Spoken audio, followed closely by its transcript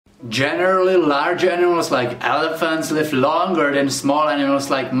Generally, large animals like elephants live longer than small animals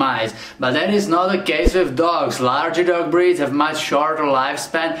like mice, but that is not the case with dogs. Larger dog breeds have much shorter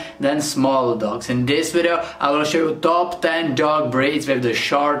lifespan than small dogs. In this video, I will show you top 10 dog breeds with the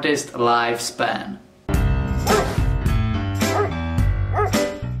shortest lifespan.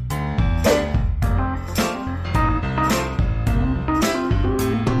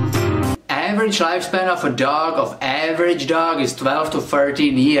 Average lifespan of average dog is 12 to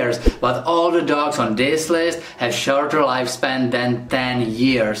 13 years, but all the dogs on this list have shorter lifespan than 10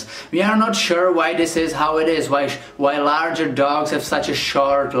 years. We are not sure why this is how it is, why larger dogs have such a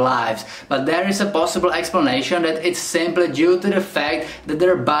short lives, but there is a possible explanation that it's simply due to the fact that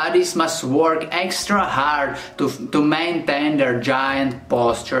their bodies must work extra hard to maintain their giant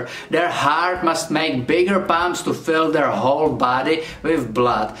posture. Their heart must make bigger pumps to fill their whole body with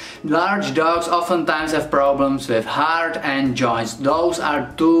blood. Large dogs oftentimes have problems with heart and joints. Those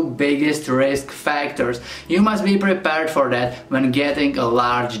are two biggest risk factors. You must be prepared for that when getting a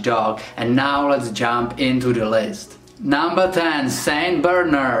large dog. And now let's jump into the list. Number 10. Saint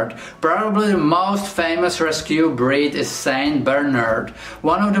Bernard. Probably the most famous rescue breed is Saint Bernard.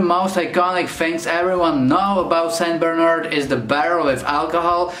 One of the most iconic things everyone knows about Saint Bernard is the barrel with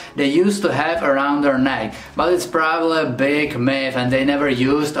alcohol they used to have around their neck. But it's probably a big myth and they never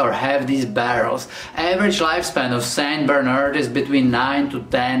used or have these barrels. Average lifespan of Saint Bernard is between 9 to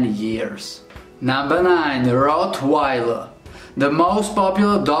 10 years. Number 9. Rottweiler. The most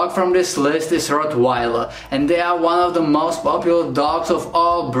popular dog from this list is Rottweiler, and they are one of the most popular dogs of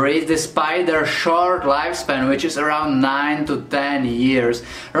all breeds despite their short lifespan, which is around 9 to 10 years.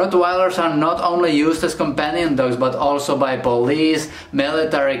 Rottweilers are not only used as companion dogs but also by police,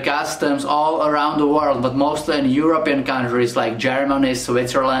 military, customs all around the world, but mostly in European countries like Germany,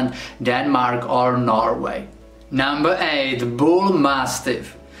 Switzerland, Denmark or Norway. Number 8. Bull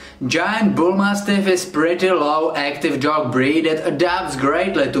Mastiff. Giant Bull Mastiff is pretty low active dog breed that adapts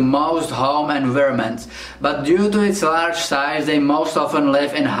greatly to most home environments, but due to its large size they most often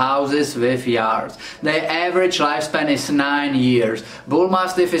live in houses with yards. Their average lifespan is 9 years. Bull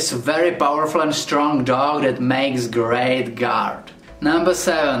Mastiff is a very powerful and strong dog that makes great guard. Number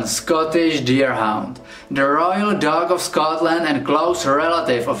 7. Scottish Deerhound. The royal dog of Scotland and close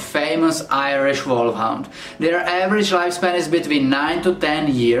relative of famous Irish Wolfhound. Their average lifespan is between 9 to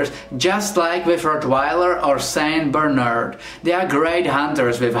 10 years, just like with Rottweiler or Saint Bernard. They are great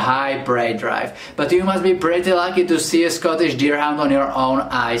hunters with high prey drive, but you must be pretty lucky to see a Scottish Deerhound on your own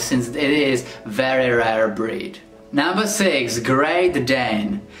eyes, since it is a very rare breed. Number 6. Great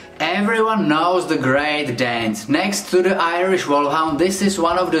Dane. Everyone knows the Great Danes. Next to the Irish Wolfhound, this is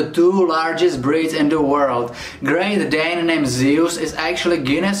one of the two largest breeds in the world. Great Dane named Zeus is actually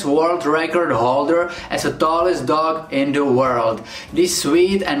Guinness World Record holder as the tallest dog in the world. These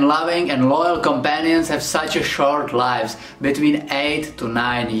sweet and loving and loyal companions have such a short lives, between 8 to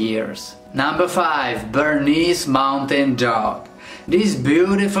 9 years. Number 5. Bernese Mountain Dog. These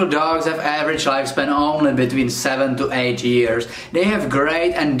beautiful dogs have average lifespan only between 7 to 8 years. They have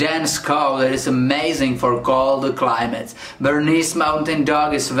great and dense coat that is amazing for cold climates. Bernese Mountain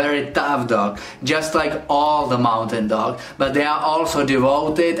Dog is a very tough dog, just like all the mountain dogs, but they are also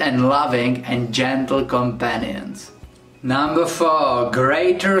devoted and loving and gentle companions. Number 4.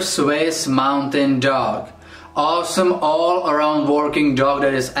 Greater Swiss Mountain Dog. Awesome all-around working dog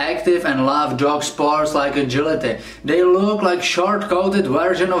that is active and love dog sports like agility. They look like short-coated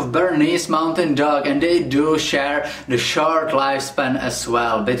version of Bernese Mountain Dog, and they do share the short lifespan as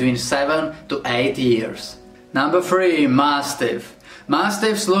well, between 7 to 8 years. Number 3. Mastiff.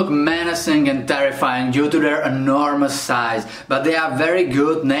 Mastiffs look menacing and terrifying due to their enormous size, but they are very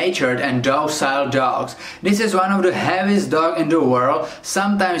good-natured and docile dogs. This is one of the heaviest dogs in the world.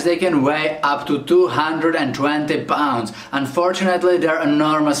 Sometimes they can weigh up to 220 pounds. Unfortunately, their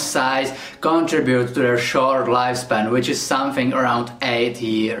enormous size contributes to their short lifespan, which is something around 8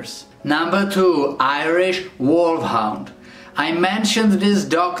 years. Number 2. Irish Wolfhound. I mentioned this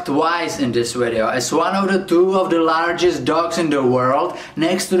dog twice in this video as one of the two of the largest dogs in the world,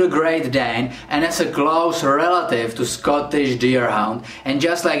 next to the Great Dane, and as a close relative to Scottish Deerhound. And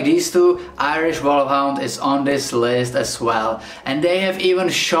just like these two, Irish Wolfhound is on this list as well. And they have even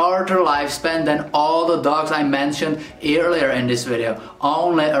shorter lifespan than all the dogs I mentioned earlier in this video,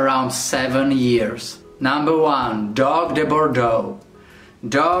 only around 7 years. Number 1. Dogue de Bordeaux.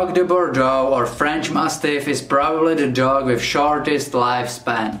 Dog de Bordeaux or French Mastiff is probably the dog with shortest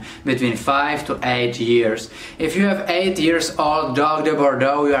lifespan, between 5 to 8 years. If you have 8 years old dog de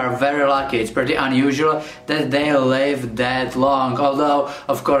Bordeaux, you are very lucky. It's pretty unusual that they live that long, although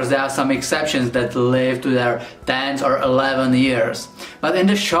of course there are some exceptions that live to their 10 or 11 years. But in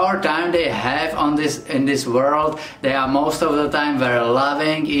the short time they have in this world, they are most of the time very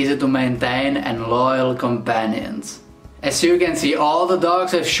loving, easy to maintain and loyal companions. As you can see, all the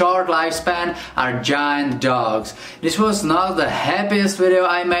dogs with short lifespan are giant dogs. This was not the happiest video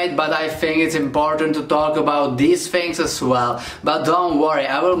I made, but I think it's important to talk about these things as well. But don't worry,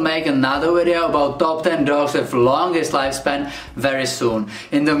 I will make another video about top 10 dogs with longest lifespan very soon.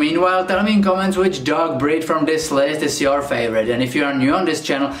 In the meanwhile, tell me in comments which dog breed from this list is your favorite. And if you are new on this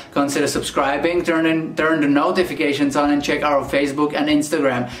channel, consider subscribing, turn the notifications on and check our Facebook and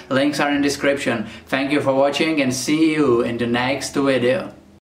Instagram. Links are in the description. Thank you for watching and see you in the next video.